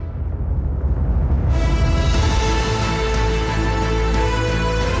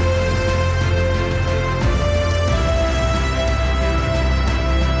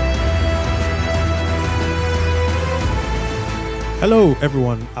Hello,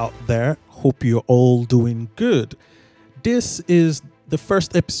 everyone out there. Hope you're all doing good. This is the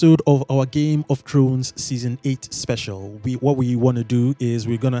first episode of our Game of Thrones Season 8 special. What we want to do is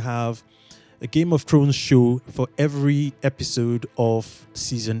we're going to have a Game of Thrones show for every episode of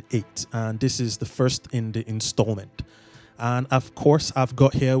Season 8. And this is the first in the installment. And of course, I've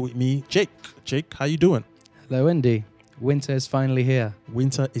got here with me Jake. Jake, how you doing? Hello, Indy. Winter is finally here.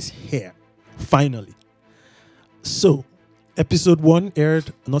 Winter is here. Finally. So, episode 1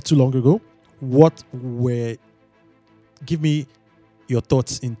 aired not too long ago. Give me your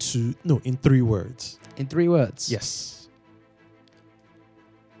thoughts in 3 words. In 3 words? Yes.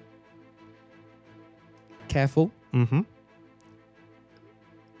 Careful. Mm-hmm.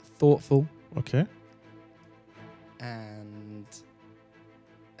 Thoughtful. Okay. And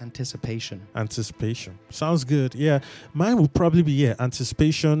anticipation. Anticipation. Sounds good. Yeah. Mine would probably be,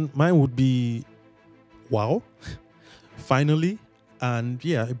 anticipation. Mine would be, wow. Finally. And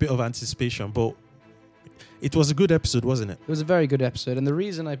a bit of anticipation. But it was a good episode, wasn't it? It was a very good episode. And the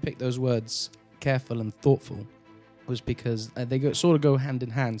reason I picked those words, careful and thoughtful, was because they sort of go hand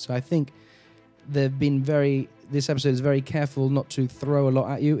in hand. So I think this episode is very careful not to throw a lot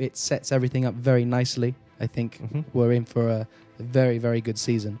at you. It sets everything up very nicely. I think we're in for a very, very good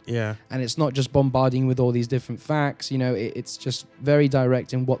season. Yeah. And it's not just bombarding with all these different facts. It's just very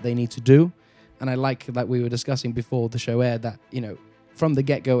direct in what they need to do. And I like that we were discussing before the show aired that, from the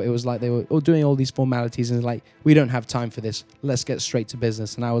get-go, it was like they were all doing all these formalities and like, we don't have time for this. Let's get straight to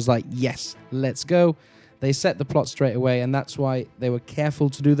business. And I was like, yes, let's go. They set the plot straight away, and that's why they were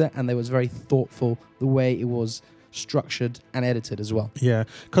careful to do that, and they was very thoughtful the way it was structured and edited as well. Yeah,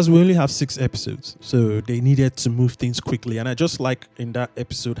 because we only have 6 episodes, so they needed to move things quickly. And I just like in that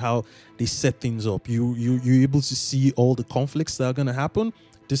episode how they set things up. You're able to see all the conflicts that are going to happen.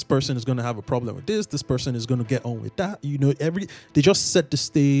 This person is going to have a problem with this. This person is going to get on with that. They just set the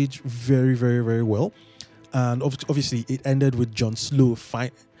stage very, very, very well. And obviously, it ended with Jon Snow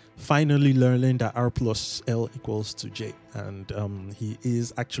finally learning that R plus L equals to J. And he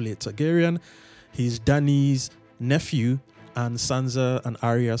is actually a Targaryen. He's Dany's nephew and Sansa and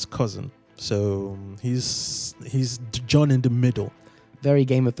Arya's cousin. So he's John in the middle. Very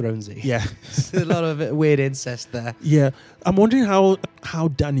Game of Thronesy. Yeah. A lot of weird incest there. Yeah. I'm wondering how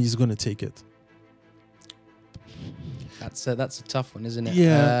Dany's going to take it. That's a tough one, isn't it?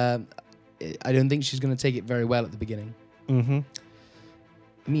 Yeah. I don't think she's going to take it very well at the beginning. Mm-hmm.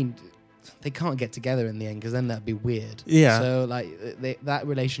 I mean, they can't get together in the end because then that'd be weird. Yeah. So that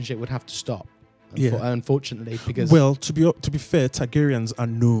relationship would have to stop. Unfortunately, because to be fair, Targaryens are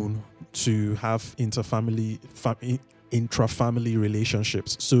known to have intra-family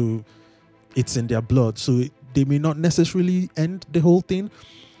relationships, so it's in their blood. So they may not necessarily end the whole thing,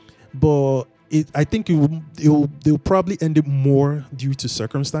 but I think they'll probably end it more due to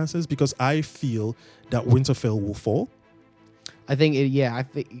circumstances, because I feel that Winterfell will fall. I think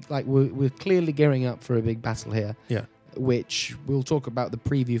we're clearly gearing up for a big battle here. Yeah. Which we'll talk about the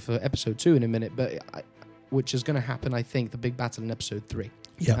preview for episode 2 in a minute, but which is going to happen, I think, the big battle in episode 3.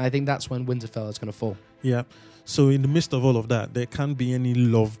 Yeah. And I think that's when Winterfell is going to fall. Yeah. So in the midst of all of that, there can't be any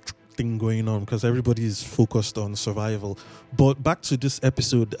love thing going on because everybody is focused on survival. But back to this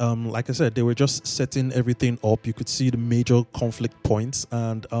episode, like I said, they were just setting everything up. You could see the major conflict points.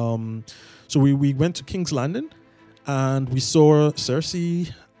 And so we went to King's Landing and we saw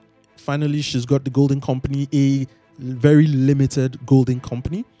Cersei. Finally, she's got the Golden Company, a very limited Golden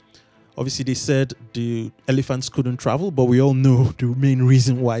Company. Obviously, they said the elephants couldn't travel, but we all know the main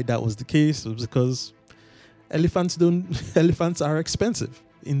reason why that was the case was because elephants are expensive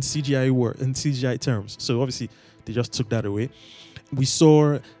in CGI terms. So obviously, they just took that away. We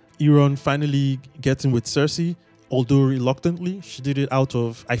saw Euron finally getting with Cersei, although reluctantly.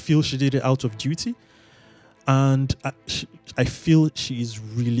 I feel she did it out of duty, and I feel she's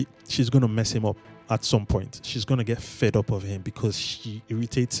going to mess him up. At some point, she's going to get fed up of him because she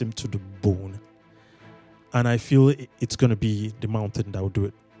irritates him to the bone. And I feel it's going to be the Mountain that will do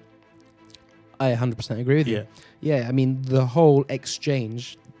it. I 100% agree with you. Yeah, I mean, the whole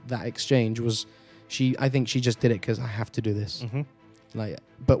exchange was, I think she just did it because I have to do this. Mm-hmm.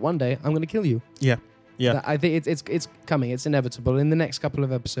 But one day, I'm going to kill you. Yeah. Yeah. I think it's coming. It's inevitable. In the next couple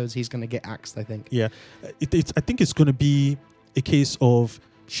of episodes, he's going to get axed, I think. Yeah. I think it's going to be a case of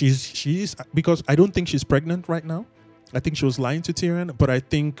she's because I don't think she's pregnant right now. I think she was lying to Tyrion, but I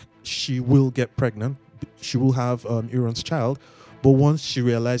think she will get pregnant. She will have Euron's child. But once she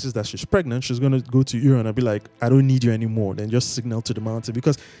realizes that she's pregnant, she's going to go to Euron and be like, I don't need you anymore. Then just signal to the Mountain.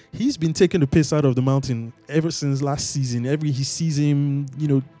 Because he's been taking the piss out of the Mountain ever since last season. He sees him,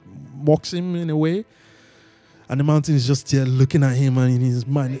 mocks him in a way. And the mountain is just there looking at him, and in his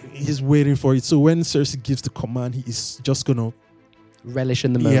mind, he's waiting for it. So when Cersei gives the command, he is just going to Relish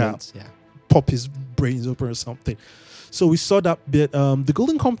in the moment. Yeah. pop his brains open or something. So we saw that bit. The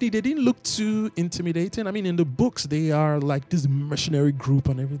Golden Company, they didn't look too intimidating. I mean, in the books, they are like this mercenary group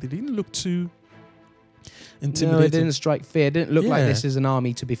and everything. They didn't look too intimidating. No, it didn't strike fear. It didn't look like Yeah. this is an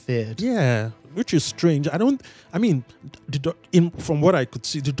army to be feared. Yeah, which is strange. From what I could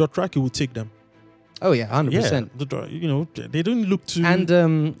see, the Dothraki would take them. Oh yeah, 100%. They didn't look too.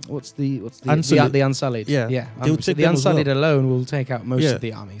 And what's the Unsullied. the Unsullied? Yeah. yeah. They would 100%. take The them as well. Unsullied alone will take out most Yeah. of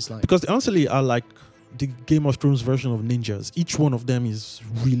the armies. Like Because the Unsullied are like the Game of Thrones version of ninjas. Each one of them is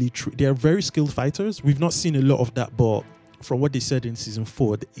really they are very skilled fighters. We've not seen a lot of that, but from what they said in season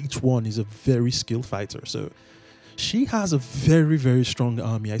 4, each one is a very skilled fighter. So she has a very, very strong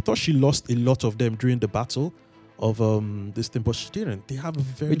army. I thought she lost a lot of them during the battle of this thing, but she didn't. They have a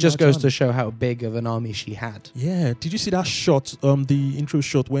very it just large goes army. to show how big of an army she had. Yeah. Did you see that shot? The intro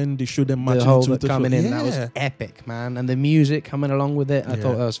shot when they showed them The marching whole into that the coming field. in, that was epic, man. And the music coming along with it, I Yeah.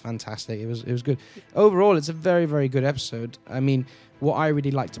 thought that was fantastic. It was good. Overall, it's a very, very good episode. I mean, what I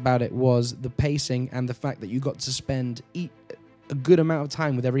really liked about it was the pacing and the fact that you got to spend a good amount of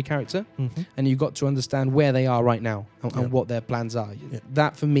time with every character, Mhm. and you got to understand where they are right now and, Yeah. and what their plans are. Yeah.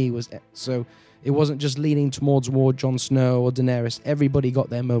 That for me was so. It wasn't just leaning towards war, Jon Snow or Daenerys. Everybody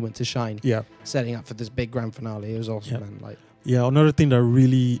got their moment to shine, Yeah. setting up for this big grand finale. It was awesome, Yeah. man. Like, Yeah, another thing that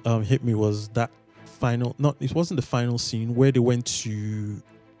really hit me was that it wasn't the final scene where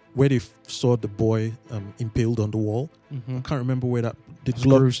they saw the boy impaled on the wall. I can't remember where the it's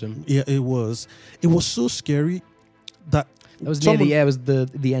blood. gruesome. Yeah, it was so scary that That was someone- it was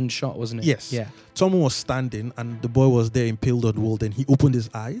the end shot, wasn't it? Yes. Yeah. someone was standing and the boy was there impaled on the wall. Then he opened his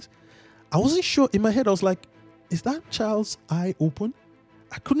eyes. I wasn't sure. In my head, I was like, is that child's eye open?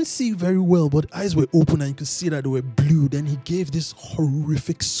 I couldn't see very well, but the eyes were open and you could see that they were blue. Then he gave this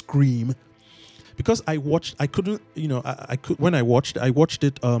horrific scream. Because I couldn't, when I watched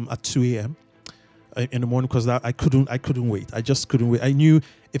it at 2 a.m. In the morning, because I couldn't wait. I just couldn't wait. I knew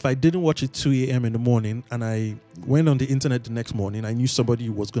if I didn't watch it 2 a.m. in the morning and I went on the internet the next morning, I knew somebody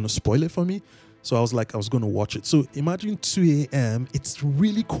was going to spoil it for me. So I was going to watch it. So imagine 2 a.m. It's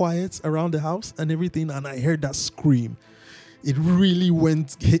really quiet around the house and everything. And I heard that scream. It really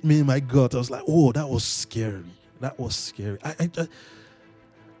hit me in my gut. I was like, oh, that was scary. That was scary.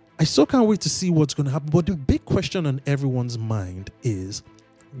 I still can't wait to see what's going to happen. But the big question on everyone's mind is,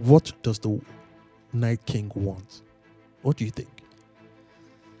 what does the Night King want? What do you think?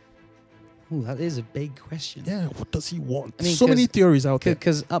 Ooh, that is a big question. Yeah, what does he want? I mean, so many theories out there.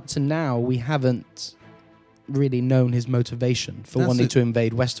 Because up to now, we haven't really known his motivation for That's wanting it. to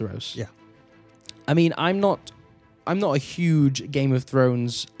invade Westeros. Yeah. I mean, I'm not a huge Game of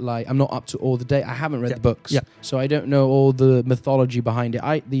Thrones, like, I'm not up to all the date. I haven't read Yeah. the books. Yeah. So I don't know all the mythology behind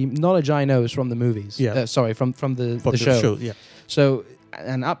it. The knowledge I know is from the movies. Yeah. From the For show. yeah. So,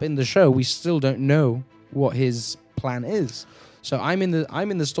 and up in the show, we still don't know what his plan is. So I'm in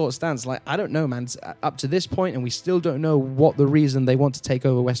the sort of stance, like, I don't know, man. It's up to this point, and we still don't know what the reason they want to take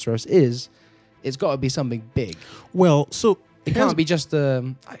over Westeros is. It's got to be something big. Well, so It can't be just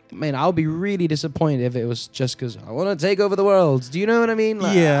I'll be really disappointed if it was just because I want to take over the world. Do you know what I mean?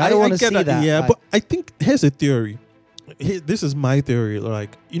 Like, yeah, I don't want to get see that. Yeah, like- but I think here's a theory. This is my theory.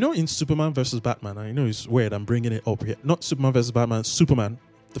 Like, in Superman versus Batman, I know it's weird. I'm bringing it up here. Not Superman versus Batman. Superman,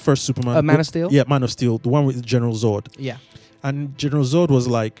 the first Superman. Man of Steel? Yeah, Man of Steel, the one with General Zod. yeah, And General Zod was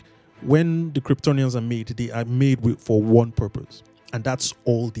like, when the Kryptonians are made, they are made for one purpose, and that's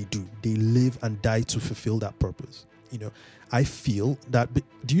all they do. They live and die to fulfill that purpose. I feel that.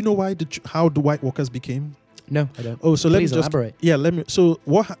 Do you know how the White Walkers became? no, I don't. Oh, so let me Please just elaborate. Yeah, let me. So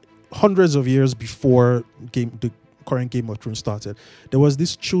hundreds of years before the current Game of Thrones started, there was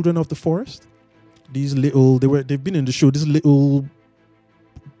these children of the forest. These they've been in the show. These little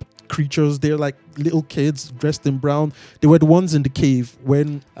creatures. They're like little kids dressed in brown. They were the ones in the cave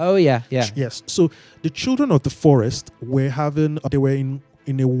when. Oh yeah, yeah. Yes. So the children of the forest were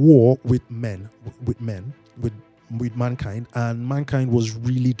in a war with mankind, and mankind was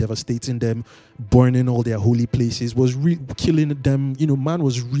really devastating them, burning all their holy places, was killing them. Man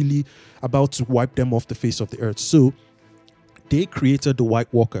was really about to wipe them off the face of the earth. So they created the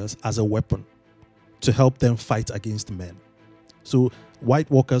White Walkers as a weapon to help them fight against men. So White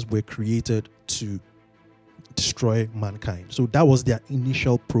Walkers were created to destroy mankind. So that was their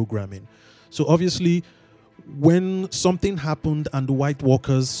initial programming. So obviously, when something happened and the White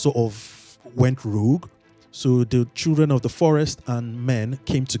Walkers sort of went rogue, So the children of the forest and men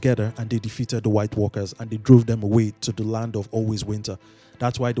came together and they defeated the White Walkers and they drove them away to the land of always winter.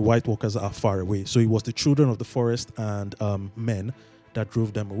 That's why the White Walkers are far away. So it was the children of the forest and men that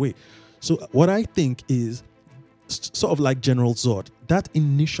drove them away. So what I think is sort of like General Zod, that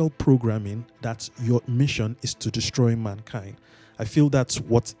initial programming, that your mission is to destroy mankind. I feel that's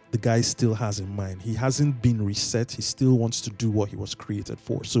what the guy still has in mind. He hasn't been reset. He still wants to do what he was created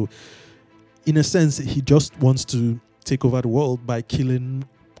for. So in a sense, he just wants to take over the world by killing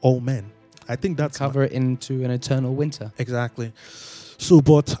all men. I think that's cover it into an eternal winter. Exactly. So,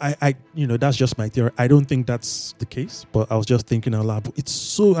 but I that's just my theory. I don't think that's the case, but I was just thinking out loud. It's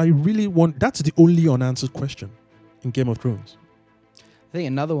so, I really want, that's the only unanswered question in Game of Thrones. I think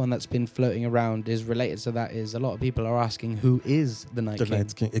another one that's been floating around is related to that is a lot of people are asking who is the Night King. The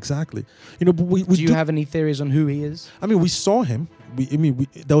Night King, exactly. But we do you have any theories on who he is? I mean, we saw him.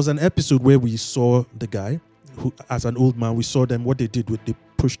 There was an episode where we saw the guy who, as an old man, we saw them, what they did with, they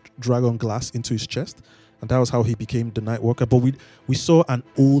pushed dragon glass into his chest, and that was how he became the Night Walker. But we saw an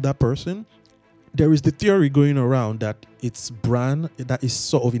older person. There is the theory going around that it's Bran that is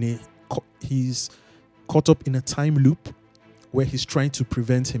sort of he's caught up in a time loop where he's trying to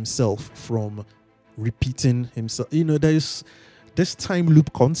prevent himself from repeating himself. There's this time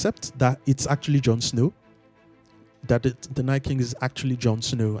loop concept that it's actually Jon Snow. That the Night King is actually Jon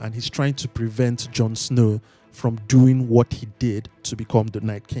Snow, and he's trying to prevent Jon Snow from doing what he did to become the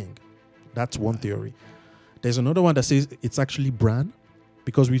Night King. That's one theory. There's another one that says it's actually Bran,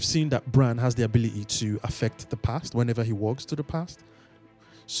 because we've seen that Bran has the ability to affect the past whenever he walks to the past.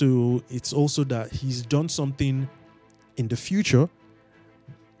 So it's also that he's done something in the future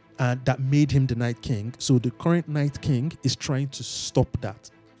and that made him the Night King. So the current Night King is trying to stop that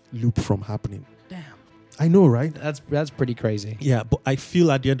loop from happening. Damn. I know, right? That's pretty crazy. Yeah, but I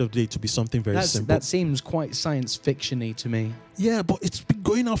feel at the end of the day to be something very simple. That seems quite science fiction-y to me. Yeah, but it's been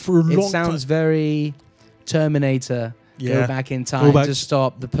going on for a long time. It sounds very Terminator. Yeah. Go back in time to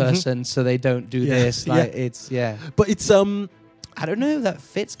stop the person so they don't do this. But it's I don't know if that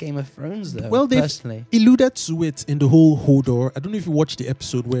fits Game of Thrones though. Well, they've personally alluded to it in the whole Hodor. I don't know if you watched the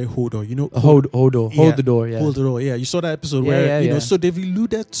episode where Hodor, hold the door, yeah. Hold the door, yeah. You saw that episode where so they've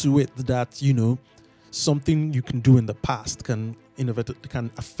alluded to it that something you can do in the past can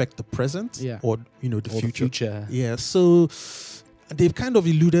affect the present or the future. Yeah, so they've kind of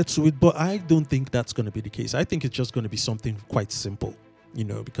alluded to it, but I don't think that's going to be the case. I think it's just going to be something quite simple,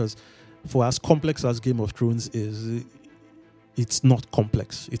 because for as complex as Game of Thrones is, it's not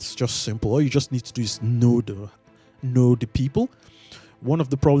complex. It's just simple. All you just need to do is know the people. One of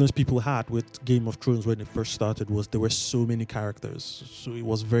the problems people had with Game of Thrones when it first started was there were so many characters, so it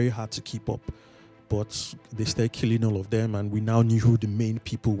was very hard to keep up. But they started killing all of them, and we now knew who the main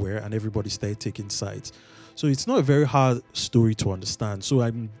people were, and everybody started taking sides. So it's not a very hard story to understand. So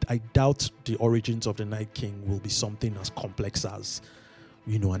I doubt the origins of the Night King will be something as complex as,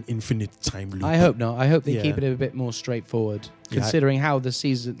 an infinite time loop. I hope not. I hope they keep it a bit more straightforward, considering how the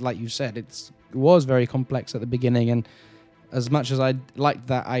season, like you said, it was very complex at the beginning. And as much as I liked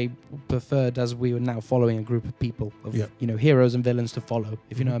that, I preferred as we were now following a group of people of heroes and villains to follow,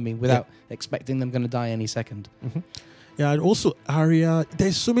 if you know what I mean, without expecting them going to die any second. Mm-hmm. Yeah, and also Arya. There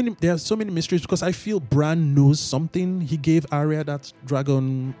are so many mysteries because I feel Bran knows something. He gave Arya that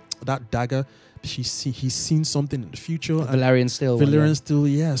dagger. He's seen something in the future. Valyrian Steel.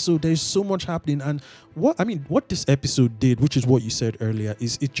 Yeah. So there's so much happening, and what this episode did, which is what you said earlier,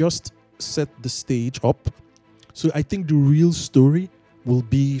 is it just set the stage up. So I think the real story will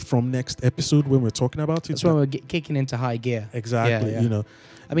be from next episode when we're talking about it. That's when we're kicking into high gear. Exactly. Yeah.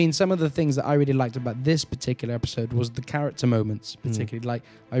 I mean, some of the things that I really liked about this particular episode was the character moments, particularly. Like,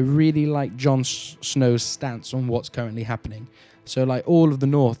 I really like Jon Snow's stance on what's currently happening. So, like, all of the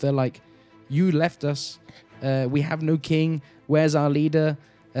North, they're like, you left us. We have no king. Where's our leader?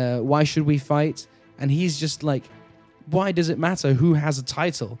 Why should we fight? And he's just like, why does it matter who has a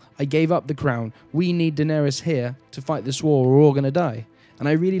title? I gave up the crown. We need Daenerys here to fight this war. We're all going to die. And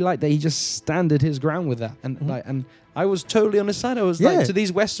I really like that he just standed his ground with that. And and I was totally on his side. I was like, to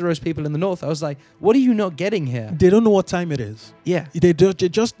these Westeros people in the North, I was like, what are you not getting here? They don't know what time it is. Yeah. They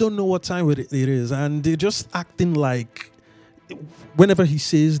just don't know what time it is. And they're just acting like whenever he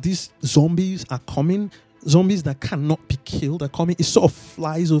says these zombies are coming, zombies that cannot be killed are coming, it sort of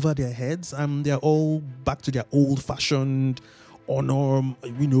flies over their heads and they're all back to their old-fashioned honor.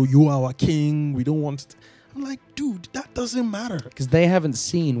 You are our king. We don't want... I'm like, dude, that doesn't matter. Because they haven't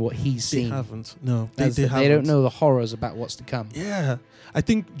seen what he's They seen. haven't. No, They don't know the horrors about what's to come. Yeah. I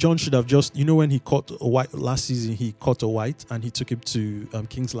think John should have just, when he caught a white last season, he caught a white and he took him to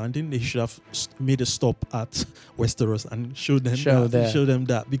King's Landing. They should have made a stop at Westeros and showed them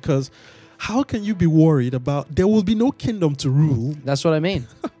that. Because how can you be worried about there will be no kingdom to rule? That's what I mean.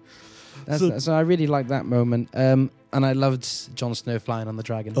 So I really liked that moment. And I loved Jon Snow flying on the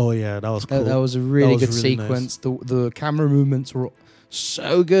dragon. Oh, yeah, that was cool. That was a really good really sequence. The camera movements were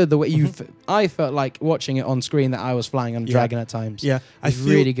so good. The way I felt like watching it on screen that I was flying on a dragon at times. Yeah, I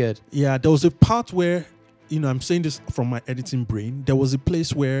feel really good. Yeah, there was a part where, I'm saying this from my editing brain. There was a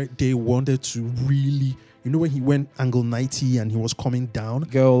place where they wanted to really, when he went angle 90 and he was coming down,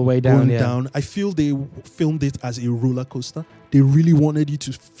 go all the way down. Down. I feel they filmed it as a roller coaster. They really wanted you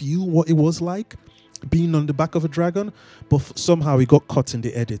to feel what it was like being on the back of a dragon, but somehow it got cut in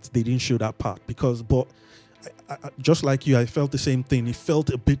the edit. They didn't show that part but I, just like you, I felt the same thing. It felt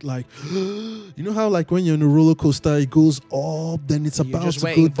a bit like, how like when you're in a roller coaster, it goes up, then it's you're about just to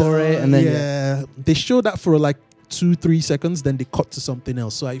waiting go for down. it, and then they showed that for like 2-3 seconds, then they cut to something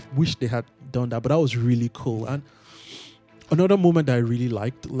else. So I wish they had done that, but that was really cool. And another moment that I really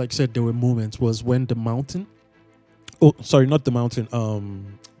liked, like I said, there were moments, was when the mountain. Oh, sorry, not the mountain.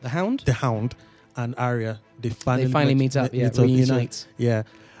 The Hound. The Hound and Arya. They finally meet up. Reunite. Yeah.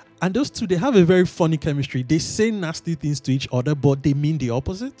 And those two, they have a very funny chemistry. They say nasty things to each other, but they mean the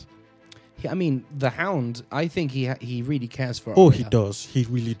opposite. I mean, the Hound, I think he really cares for Oh, Arya. he does. He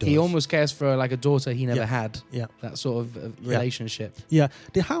really does. He almost cares for like a daughter he never had. Yeah. That sort of relationship. Yeah.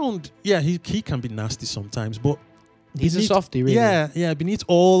 The Hound, he can be nasty sometimes, but he's a softie, really. Yeah. Beneath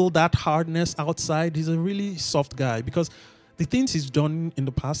all that hardness outside, he's a really soft guy, because the things he's done in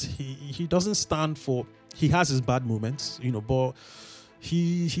the past, he doesn't stand for. He has his bad moments, but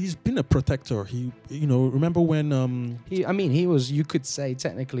he's been a protector. He, remember when he was, you could say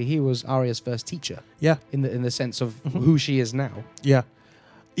technically he was Arya's first teacher. Yeah. In the sense of who she is now. Yeah.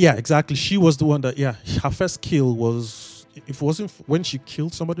 Yeah, exactly. She was the one that her first kill was, if it wasn't when she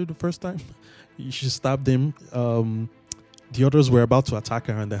killed somebody the first time, she stabbed him. The others were about to attack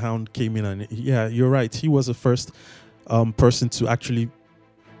her and the Hound came in, and you're right. He was the first person to actually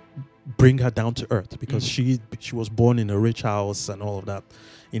bring her down to earth, because she was born in a rich house and all of that.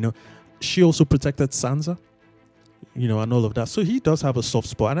 She also protected Sansa, and all of that. So he does have a soft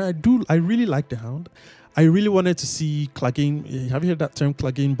spot, and I really like the Hound. I really wanted to see Clegane. Have you heard that term,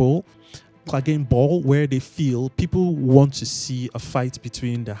 Clegane Ball? Clegane Ball, where they feel people want to see a fight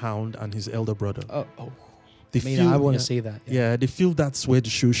between the Hound and his elder brother. Oh. I want to see that. Yeah, they feel that's where the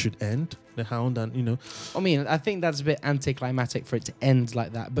show should end. The Hound and I think that's a bit anticlimactic for it to end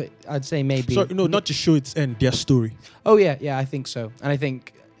like that. But I'd say maybe. Sorry, no, not to show its end. Their story. Oh yeah, I think so. And I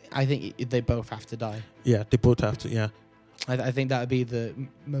think they both have to die. Yeah, they both have to. Yeah. I think that would be the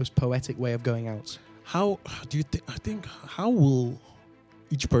most poetic way of going out. How do you think? I think how will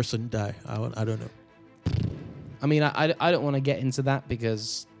each person die? I don't know. I mean, I don't want to get into that,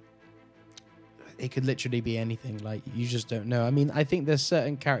 because it could literally be anything. Like, you just don't know. I mean, I think there's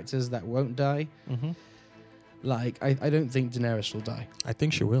certain characters that won't die. Mm-hmm. Like, I don't think Daenerys will die. I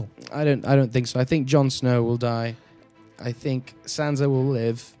think she will. I don't think so. I think Jon Snow will die. I think Sansa will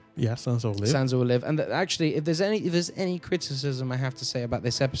live. Yeah, Sansa will live. Sansa will live. And actually, if there's any criticism I have to say about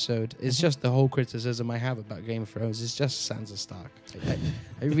this episode, it's just the whole criticism I have about Game of Thrones. It's just Sansa Stark.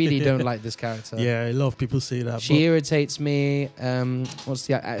 I really don't like this character. Yeah, a lot of people say that. She irritates me. What's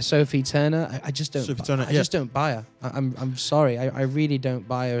the Sophie Turner? I just don't. I just don't buy her. I'm sorry. I really don't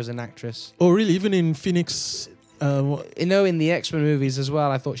buy her as an actress. Oh, really? Even in Phoenix. In the X-Men movies as well,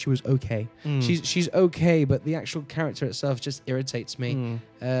 I thought she was okay. She's okay, but the actual character itself just irritates me.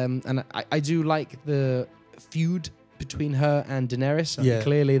 And I do like the feud between her and Daenerys.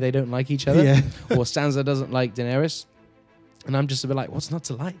 Clearly, they don't like each other. Yeah. Or Sansa doesn't like Daenerys. And I'm just a bit like, what's not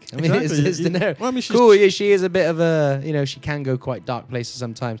to like? I mean, it's Daenerys. Well, I mean, cool, she is a bit of a, she can go quite dark places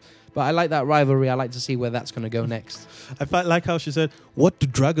sometimes. But I like that rivalry. I like to see where that's going to go next. I felt like how she said, "What do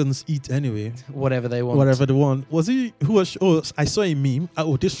dragons eat anyway? Whatever they want." Whatever they want. Was he? Who was? Oh, I saw a meme.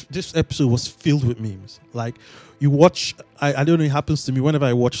 This episode was filled with memes. Like, you watch. I don't know. It happens to me whenever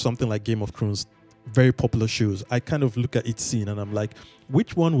I watch something like Game of Thrones, very popular shows. I kind of look at each scene and I'm like,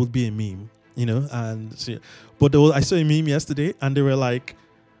 which one would be a meme? And so, but I saw a meme yesterday, and they were like,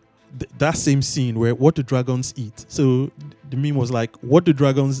 that same scene where what do dragons eat? So the meme was like, what do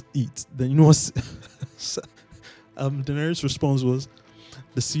dragons eat? Then Daenerys' response was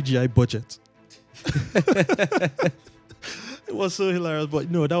the CGI budget. It was so hilarious, but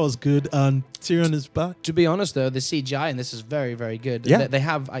no, that was good. And Tyrion is back. To be honest, though, the CGI in this is very, very good. Yeah. They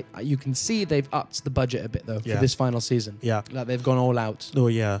have, you can see they've upped the budget a bit, though, Yeah. for this final season. Yeah. Like, they've gone all out. Oh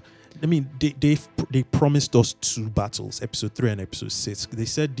yeah. I mean, they promised us 2 battles, episode 3 and episode 6. They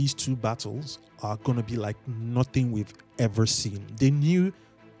said these 2 battles are gonna be like nothing we've ever seen. They knew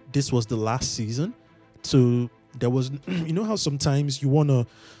this was the last season, so there was, you know how sometimes you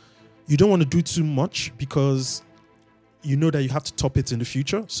don't want to do too much because you know that you have to top it in the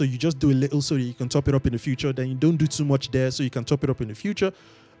future. So you just do a little so that you can top it up in the future. Then you don't do too much there so you can top it up in the future.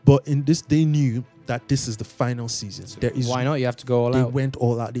 But in this, they knew that this is the final season. Why not? You have to go all They out. went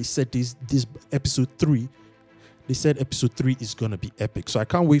all out. They said this episode 3. They said episode 3 is gonna be epic. So I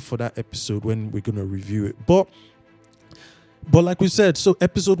can't wait for that episode when we're gonna review it. But like we said, so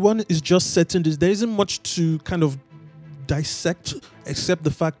episode 1 is just setting this. There isn't much to kind of dissect except the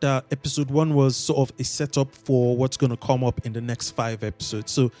fact that episode 1 was sort of a setup for what's going to come up in the next 5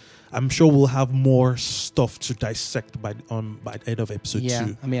 episodes. So I'm sure we'll have more stuff to dissect by the end of episode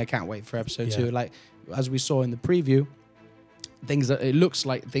 2. I mean, I can't wait for episode Yeah. 2. Like, as we saw in the preview, it looks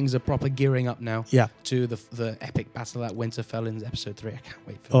like things are proper gearing up now. Yeah. To the epic battle at Winterfell in episode 3. I can't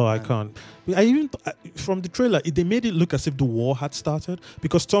wait for Oh, that. I can't. I even from the trailer, they made it look as if the war had started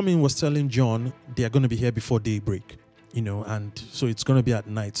because Tommen was telling Jon they are going to be here before daybreak, and so it's going to be at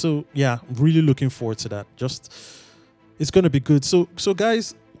night. So yeah, really looking forward to that. It's going to be good. So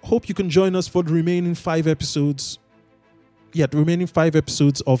guys, hope you can join us for the remaining 5 episodes. Yeah, the remaining 5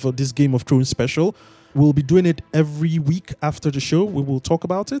 episodes of this Game of Thrones special. We'll be doing it every week after the show. We will talk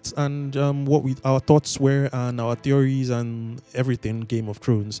about it and our thoughts were and our theories and everything Game of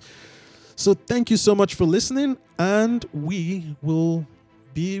Thrones. So thank you so much for listening, and we will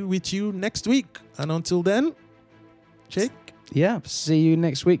be with you next week. And until then, Jake. Yeah, see you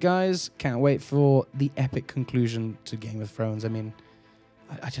next week, guys. Can't wait for the epic conclusion to Game of Thrones. I mean,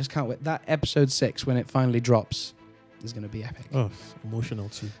 I just can't wait. That episode 6, when it finally drops, is going to be epic. Oh, emotional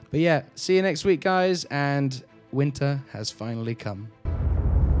too. But yeah, see you next week, guys. And winter has finally come.